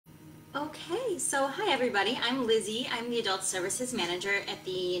Okay, so hi everybody, I'm Lizzie. I'm the Adult Services Manager at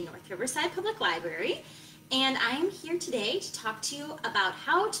the North Riverside Public Library, and I'm here today to talk to you about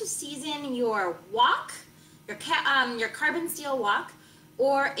how to season your wok, your carbon steel wok,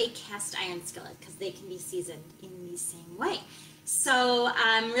 or a cast iron skillet, because they can be seasoned in the same way. So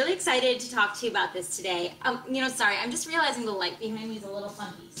I'm really excited to talk to you about this today. Sorry, I'm just realizing the light behind me is a little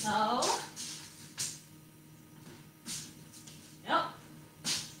funky, so... Nope.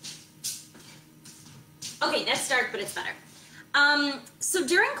 Okay, that's dark, but it's better. So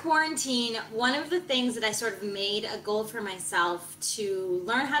during quarantine, one of the things that I sort of made a goal for myself to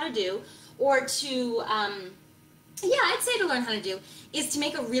learn how to do, or to, I'd say to learn how to do, is to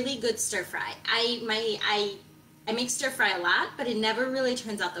make a really good stir fry. I make stir fry a lot, but it never really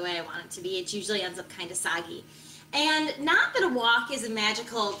turns out the way I want it to be. It usually ends up kind of soggy. And not that a wok is a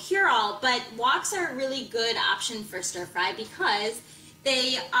magical cure-all, but woks are a really good option for stir fry because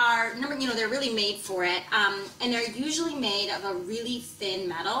they are, they're really made for it, and they're usually made of a really thin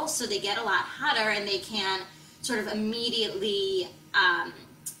metal, so they get a lot hotter and they can sort of immediately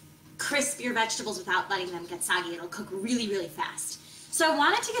crisp your vegetables without letting them get soggy. It'll cook really, really fast. So I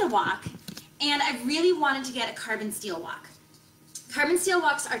wanted to get a wok, and I really wanted to get a carbon steel wok. Carbon steel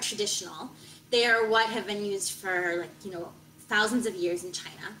woks are traditional. They are what have been used for thousands of years in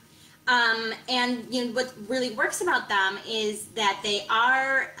China. What really works about them is that they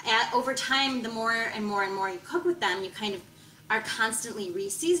are, over time, the more and more and more you cook with them, you kind of are constantly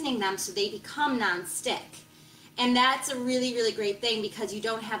re-seasoning them so they become non-stick. And that's a really, really great thing because you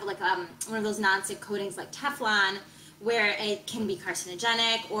don't have one of those non-stick coatings like Teflon where it can be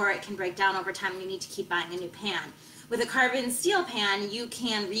carcinogenic or it can break down over time and you need to keep buying a new pan. With a carbon steel pan, you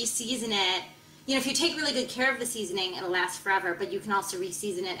can re-season it. If you take really good care of the seasoning, it'll last forever, but you can also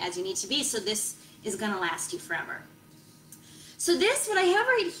re-season it as you need to be, so this is going to last you forever. So what I have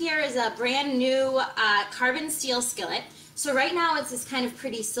right here is a brand new carbon steel skillet. So right now it's this kind of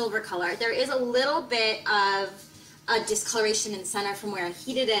pretty silver color. There is a little bit of a discoloration in the center from where I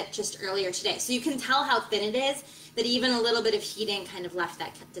heated it just earlier today. So you can tell how thin it is, that even a little bit of heating kind of left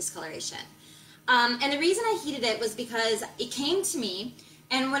that discoloration. And the reason I heated it was because it came to me,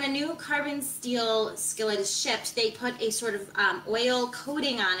 and when a new carbon steel skillet is shipped, they put a sort of oil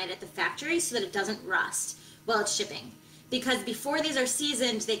coating on it at the factory so that it doesn't rust while it's shipping. Because before these are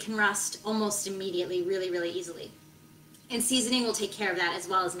seasoned, they can rust almost immediately, really, really easily. And seasoning will take care of that as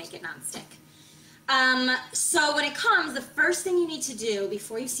well as make it non-stick. So when it comes, the first thing you need to do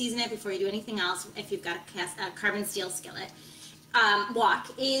before you season it, before you do anything else, if you've got a carbon steel skillet, wok,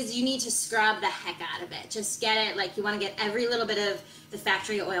 is you need to scrub the heck out of it. Just get it, you want to get every little bit of the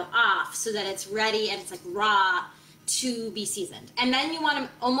factory oil off so that it's ready and it's raw to be seasoned. And then you want to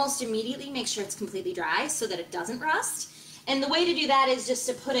almost immediately make sure it's completely dry so that it doesn't rust. And the way to do that is just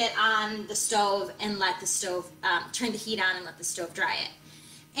to put it on the stove and let the stove, turn the heat on and let the stove dry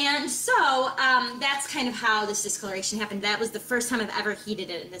it. And so that's kind of how this discoloration happened. That was the first time I've ever heated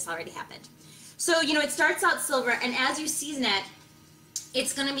it, and this already happened. So, it starts out silver, and as you season it,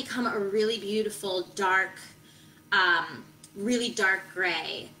 it's going to become a really beautiful, dark, really dark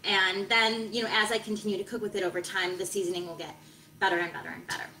gray. And then, as I continue to cook with it over time, the seasoning will get better and better and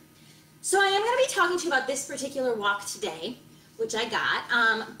better. So I am going to be talking to you about this particular wok today, which I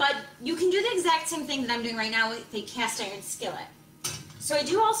got, but you can do the exact same thing that I'm doing right now with a cast iron skillet. So I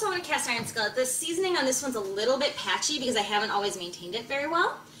do also want a cast iron skillet. The seasoning on this one's a little bit patchy because I haven't always maintained it very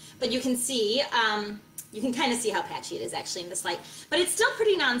well, but you can see, you can kind of see how patchy it is actually in this light, but it's still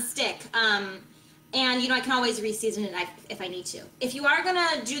pretty non-stick. And I can always re-season it if I need to. If you are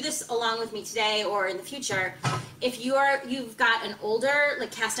gonna do this along with me today or in the future, if you've got an older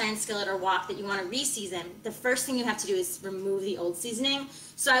cast iron skillet or wok that you want to re-season, the first thing you have to do is remove the old seasoning.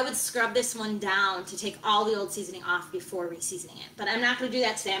 So I would scrub this one down to take all the old seasoning off before re-seasoning it. But I'm not going to do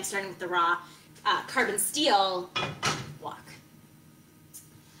that today. I'm starting with the raw carbon steel wok.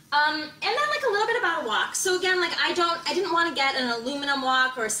 And then a little bit about a wok. So again, I didn't want to get an aluminum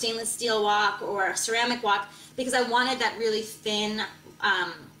wok or a stainless steel wok or a ceramic wok because I wanted that really thin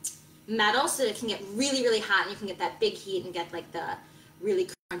metal so that it can get really, really hot and you can get that big heat and get the really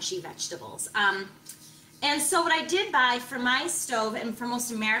crunchy vegetables. And so what I did buy for my stove and for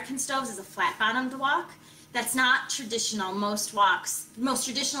most American stoves is a flat-bottomed wok. That's not traditional. Most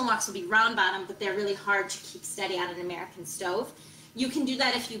traditional woks will be round-bottomed, but they're really hard to keep steady on an American stove. You can do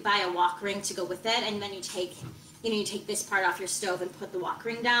that if you buy a wok ring to go with it, and then you take this part off your stove and put the wok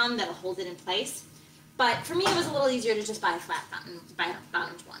ring down. That'll hold it in place. But for me, it was a little easier to just buy a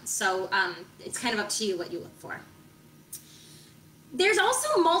flat-bottomed one. So it's kind of up to you what you look for. There's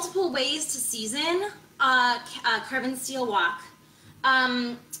also multiple ways to season a carbon steel wok.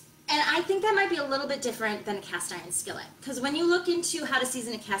 And I think that might be a little bit different than a cast iron skillet, because when you look into how to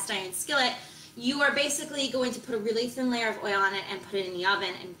season a cast iron skillet, you are basically going to put a really thin layer of oil on it and put it in the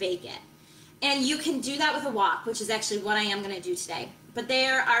oven and bake it. And you can do that with a wok, which is actually what I am going to do today. But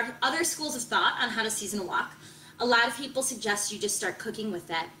there are other schools of thought on how to season a wok. A lot of people suggest you just start cooking with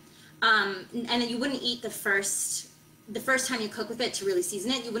it. And you wouldn't eat the first time you cook with it to really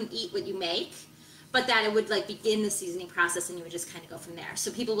season it. You wouldn't eat what you make, but that it would like begin the seasoning process, and you would just kind of go from there.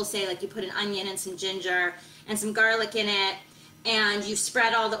 So people will say like you put an onion and some ginger and some garlic in it, and you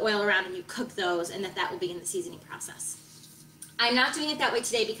spread all the oil around and you cook those, and that will begin the seasoning process. I'm not doing it that way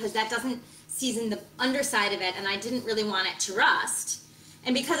today because that doesn't season the underside of it, and I didn't really want it to rust.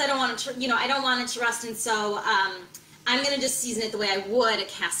 And because I don't want it to, I don't want it to rust, and so I'm going to just season it the way I would a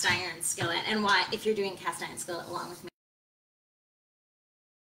cast iron skillet, and why if you're doing cast iron skillet along with me.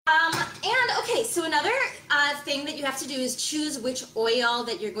 Okay, so another thing that you have to do is choose which oil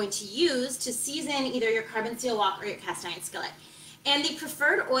that you're going to use to season either your carbon steel wok or your cast iron skillet. And the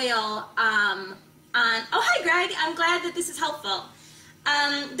preferred oil oh hi Greg, I'm glad that this is helpful.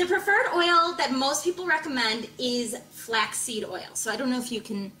 The preferred oil that most people recommend is flaxseed oil. So I don't know if you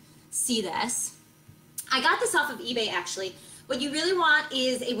can see this. I got this off of eBay actually. What you really want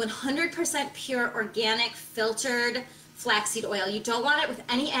is a 100% pure organic filtered flaxseed oil. You don't want it with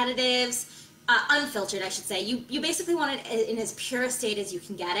any additives, unfiltered I should say. You basically want it in as pure a state as you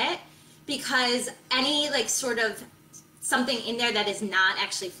can get it, because any like sort of something in there that is not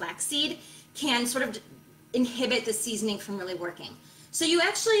actually flaxseed can sort of inhibit the seasoning from really working. So you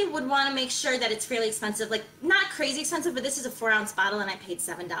actually would want to make sure that it's fairly expensive, like not crazy expensive, but this is a 4-ounce bottle and I paid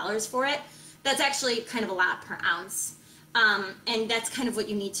 $7 for it. That's actually kind of a lot per ounce. And that's kind of what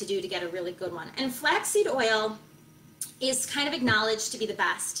you need to do to get a really good one. And flaxseed oil is kind of acknowledged to be the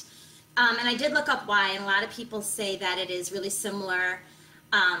best. And I did look up why, and a lot of people say that it is really similar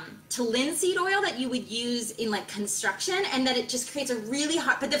to linseed oil that you would use in like construction, and that it just creates a really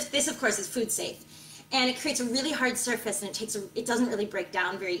hard, but this of course is food safe, and it creates a really hard surface, and it doesn't really break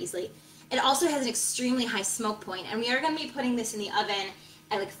down very easily. It also has an extremely high smoke point, and we are going to be putting this in the oven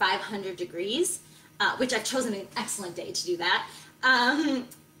at like 500 degrees, which I've chosen an excellent day to do that.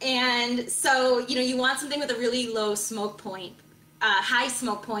 And so, you want something with a really low smoke point, high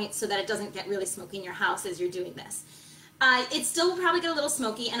smoke point, so that it doesn't get really smoky in your house as you're doing this. It still will probably get a little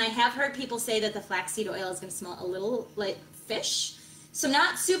smoky, and I have heard people say that the flaxseed oil is going to smell a little like fish. So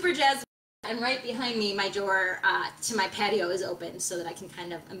not super jazzed. And right behind me, my door to my patio is open so that I can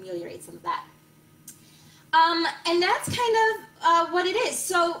kind of ameliorate some of that. And that's kind of what it is.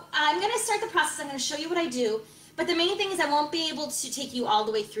 So I'm going to start the process. I'm going to show you what I do. But the main thing is I won't be able to take you all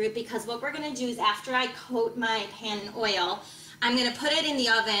the way through it, because what we're going to do is after I coat my pan in oil, I'm going to put it in the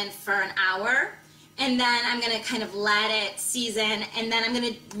oven for an hour, and then I'm going to kind of let it season, and then I'm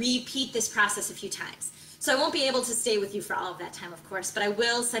going to repeat this process a few times. So I won't be able to stay with you for all of that time, of course, but I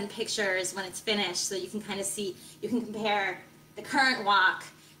will send pictures when it's finished so you can kind of see, you can compare the current wok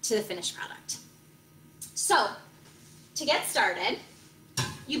to the finished product. So to get started,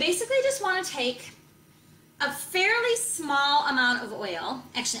 you basically just want to take a fairly small amount of oil.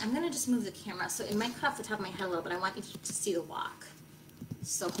 Actually, I'm going to just move the camera, so it might cut off the top of my head a little, but I want you to see the wok.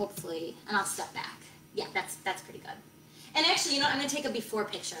 So hopefully, and I'll step back. Yeah, that's pretty good. And actually, I'm going to take a before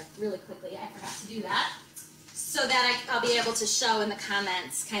picture really quickly. I forgot to do that. So that I'll be able to show in the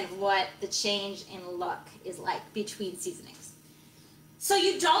comments kind of what the change in look is like between seasonings. So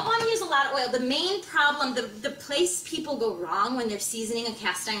you don't want to use a lot of oil. The main problem, the place people go wrong when they're seasoning a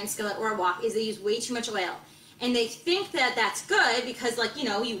cast iron skillet or a wok is they use way too much oil. And they think that that's good because, like,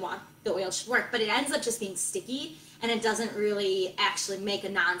 you want the oil should work, but it ends up just being sticky, and it doesn't really actually make a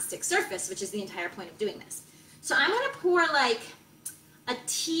non-stick surface, which is the entire point of doing this. So I'm going to pour like a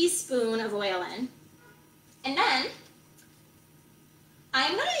teaspoon of oil in, and then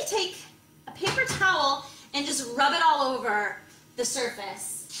I'm going to take a paper towel and just rub it all over the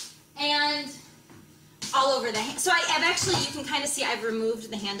surface and all over the so I've actually, you can kind of see I've removed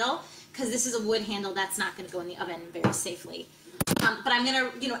the handle, because this is a wood handle that's not going to go in the oven very safely. But I'm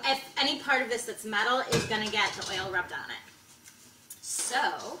going to, if any part of this that's metal is going to get the oil rubbed on it.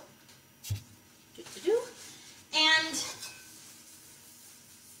 So, and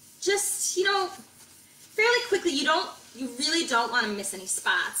just, fairly quickly, you really don't want to miss any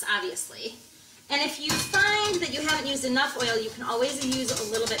spots, obviously. And if you find that you haven't used enough oil, you can always use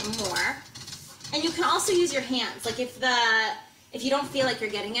a little bit more. And you can also use your hands. Like if you don't feel like you're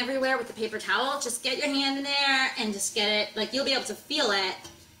getting everywhere with the paper towel, just get your hand in there and just get it, like you'll be able to feel it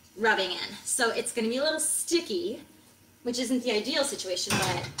rubbing in. So it's going to be a little sticky, which isn't the ideal situation,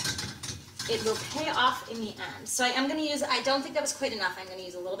 but it will pay off in the end. So I'm going to use, I don't think that was quite enough. I'm going to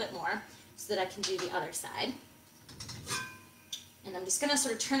use a little bit more so that I can do the other side. And I'm just going to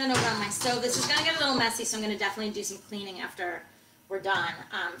sort of turn it over on my stove. This is going to get a little messy, so I'm going to definitely do some cleaning after we're done,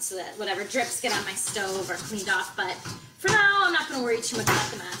 so that whatever drips get on my stove are cleaned off. But for now, I'm not going to worry too much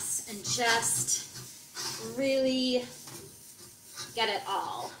about the mess and just really get it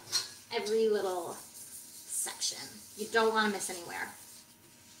all, every little section. You don't want to miss anywhere.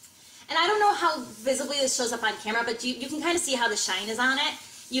 And I don't know how visibly this shows up on camera, but you can kind of see how the shine is on it.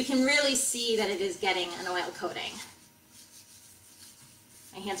 You can really see that it is getting an oil coating.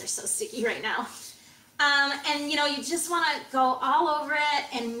 My hands are so sticky right now. And you know, you just want to go all over it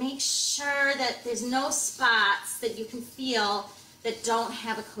and make sure that there's no spots that you can feel that don't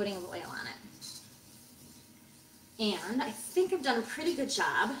have a coating of oil on it. And I think I've done a pretty good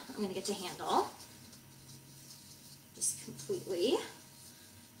job. I'm going to get to handle. Just completely.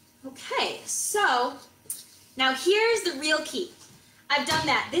 Okay, so now here's the real key. I've done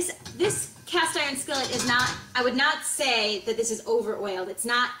that. This cast iron skillet is not, I would not say that this is over oiled. It's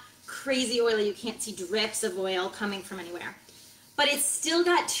not crazy oily. You can't see drips of oil coming from anywhere. But it's still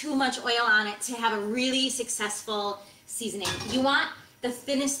got too much oil on it to have a really successful seasoning. You want the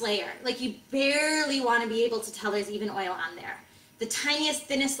thinnest layer. Like you barely want to be able to tell there's even oil on there. The tiniest,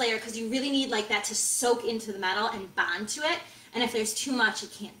 thinnest layer, because you really need like that to soak into the metal and bond to it. And if there's too much, you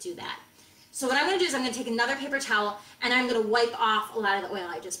can't do that. So what I'm going to do is I'm going to take another paper towel and I'm going to wipe off a lot of the oil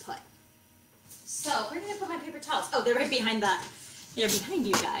I just put. So where did I put my paper towels? Oh, they're right behind they're behind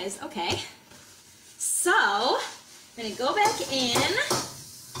you guys. Okay. So I'm going to go back in,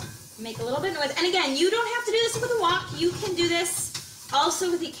 make a little bit of noise. And again, you don't have to do this with a wok. You can do this also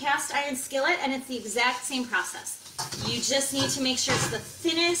with the cast iron skillet, and it's the exact same process. You just need to make sure it's the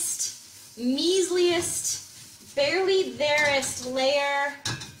thinnest, measliest, barely thereest layer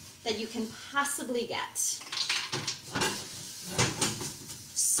that you can possibly get.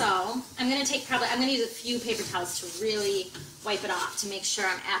 So I'm going to I'm going to use a few paper towels to really wipe it off to make sure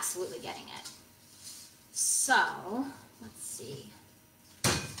I'm absolutely getting it. So let's see.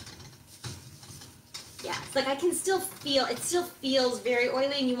 Yeah, it's like I can still feel, it still feels very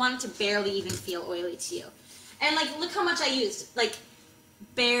oily, and you want it to barely even feel oily to you. And like, look how much I used, like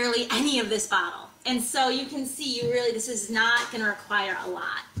barely any of this bottle. And so you can see this is not going to require a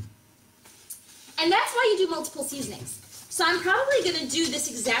lot. And that's why you do multiple seasonings. So I'm probably going to do this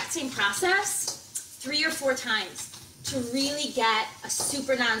exact same process 3 or 4 times to really get a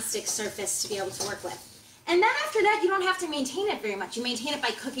super non-stick surface to be able to work with. And then after that, you don't have to maintain it very much. You maintain it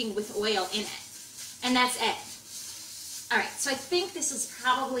by cooking with oil in it. And that's it. All right, so I think this is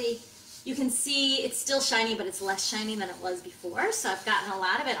probably, you can see it's still shiny, but it's less shiny than it was before. So I've gotten a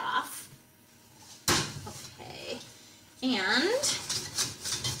lot of it off. Okay, and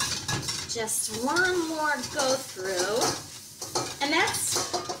just one more go through, and that's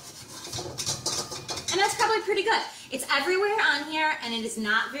probably pretty good. It's everywhere on here, and it is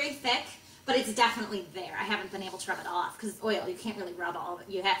not very thick, but it's definitely there. I haven't been able to rub it all off because it's oil. You can't really rub all of it.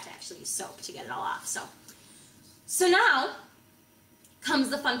 You have to actually use soap to get it all off. So now comes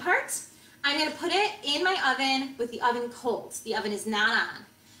the fun part. I'm going to put it in my oven with the oven cold. The oven is not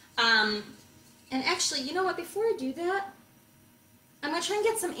on. And actually, you know what? Before I do that, I'm going to try and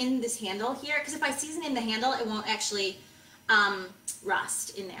get some in this handle here, because if I season in the handle, it won't actually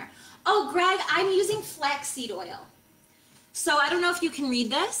rust in there. Oh, Greg, I'm using flaxseed oil. So I don't know if you can read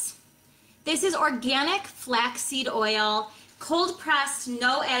this. This is organic flaxseed oil, cold pressed,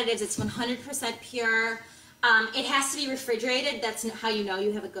 no additives. It's 100% pure. It has to be refrigerated. That's how you know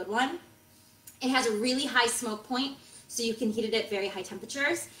you have a good one. It has a really high smoke point, so you can heat it at very high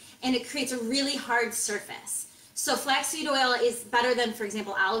temperatures, and it creates a really hard surface. So flaxseed oil is better than, for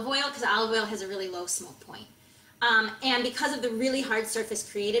example, olive oil, because olive oil has a really low smoke point. And because of the really hard surface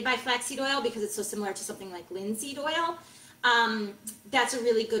created by flaxseed oil, because it's so similar to something like linseed oil, that's a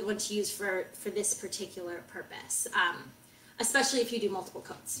really good one to use for this particular purpose, especially if you do multiple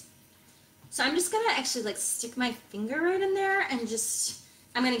coats. So I'm just going to actually like stick my finger right in there and just,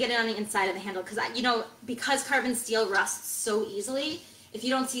 I'm going to get it on the inside of the handle, because, because carbon steel rusts so easily, if you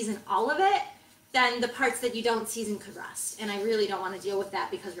don't season all of it, then the parts that you don't season could rust. And I really don't want to deal with that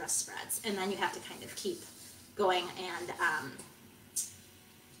because rust spreads. And then you have to kind of keep going and,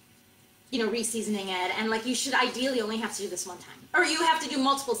 re-seasoning it. And like, you should ideally only have to do this one time. Or you have to do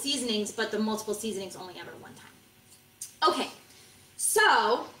multiple seasonings, but the multiple seasonings only ever one time. Okay,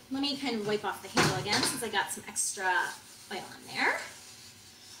 so let me kind of wipe off the handle again since I got some extra oil on there.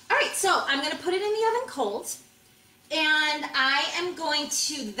 All right, so I'm going to put it in the oven cold. And I am going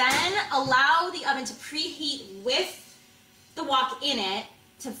to then allow the oven to preheat with the wok in it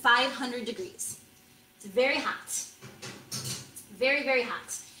to 500 degrees. It's very hot. Very, very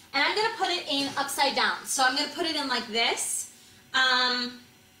hot. And I'm going to put it in upside down. So I'm going to put it in like this. I'm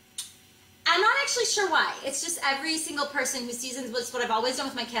not actually sure why. It's just every single person who seasons, it's what I've always done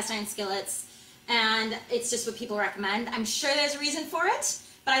with my cast iron skillets, and it's just what people recommend. I'm sure there's a reason for it,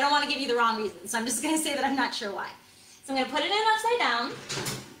 but I don't want to give you the wrong reason, so I'm just going to say that I'm not sure why. So I'm going to put it in upside down,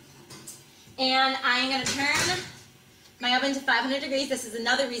 and I'm going to turn my oven to 500 degrees. This is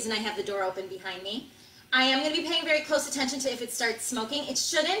another reason I have the door open behind me. I am going to be paying very close attention to if it starts smoking. It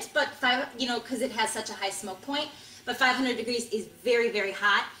shouldn't, but because it has such a high smoke point, but 500 degrees is very, very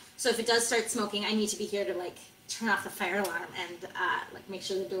hot. So if it does start smoking, I need to be here to like turn off the fire alarm and like make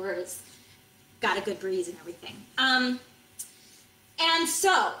sure the door has got a good breeze and everything. And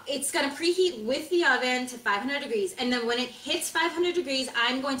so it's going to preheat with the oven to 500 degrees. And then when it hits 500 degrees,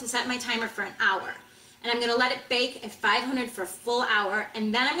 I'm going to set my timer for an hour. And I'm going to let it bake at 500 for a full hour.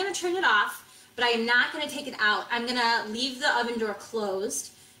 And then I'm going to turn it off, but I am not going to take it out. I'm going to leave the oven door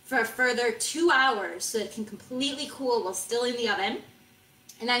closed for a further 2 hours so that it can completely cool while still in the oven.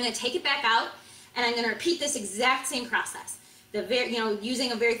 And I'm going to take it back out, and I'm going to repeat this exact same process.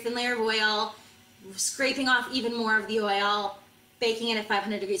 Using a very thin layer of oil, scraping off even more of the oil, baking it at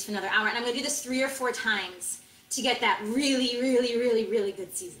 500 degrees for another hour. And I'm going to do this 3 or 4 times to get that really, really, really, really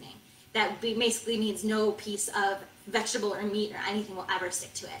good seasoning. That basically means no piece of vegetable or meat or anything will ever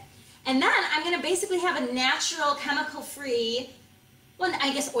stick to it. And then I'm going to basically have a natural, chemical-free, well,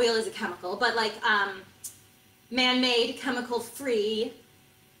 I guess oil is a chemical, but like man-made, chemical-free,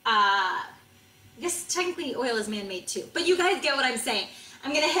 I guess technically oil is man-made too, but you guys get what I'm saying.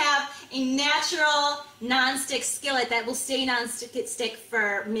 I'm going to have a natural non-stick skillet that will stay non-stick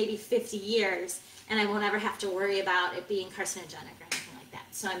for maybe 50 years, and I won't ever have to worry about it being carcinogenic or anything like that.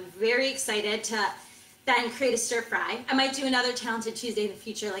 So I'm very excited to then create a stir fry. I might do another Talented Tuesday in the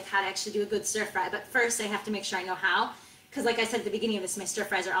future, like how to actually do a good stir fry, but first I have to make sure I know how, because like I said at the beginning of this, my stir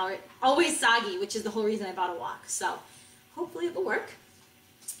fries are always soggy, which is the whole reason I bought a wok. So hopefully it will work.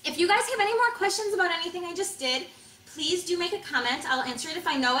 If you guys have any more questions about anything I just did, please do make a comment. I'll answer it if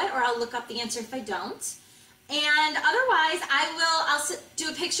I know it, or I'll look up the answer if I don't. And otherwise, I'll do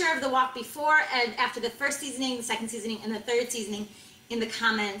a picture of the wok before and after the first seasoning, the second seasoning, and the third seasoning in the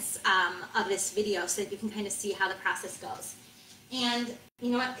comments of this video so that you can kind of see how the process goes. And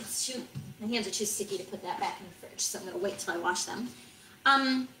you know what? My hands are too sticky to put that back in the fridge, so I'm going to wait till I wash them.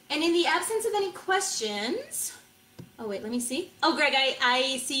 And in the absence of any questions, oh wait, let me see. Oh, Greg,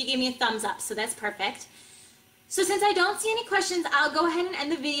 I see you gave me a thumbs up, so that's perfect. So since I don't see any questions, I'll go ahead and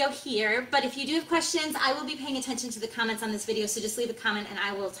end the video here. But if you do have questions, I will be paying attention to the comments on this video, so just leave a comment and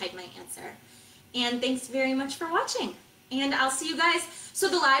I will type my answer. And thanks very much for watching. And I'll see you guys. So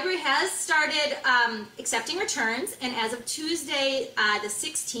the library has started accepting returns, and as of Tuesday, the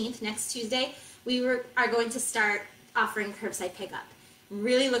 16th, next Tuesday, are going to start offering curbside pickup.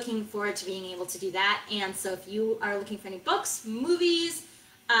 Really looking forward to being able to do that. And so if you are looking for any books, movies,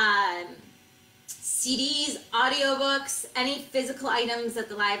 CDs, audiobooks, any physical items that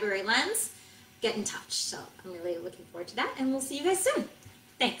the library lends, get in touch. So I'm really looking forward to that, and we'll see you guys soon.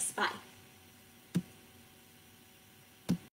 Thanks. Bye.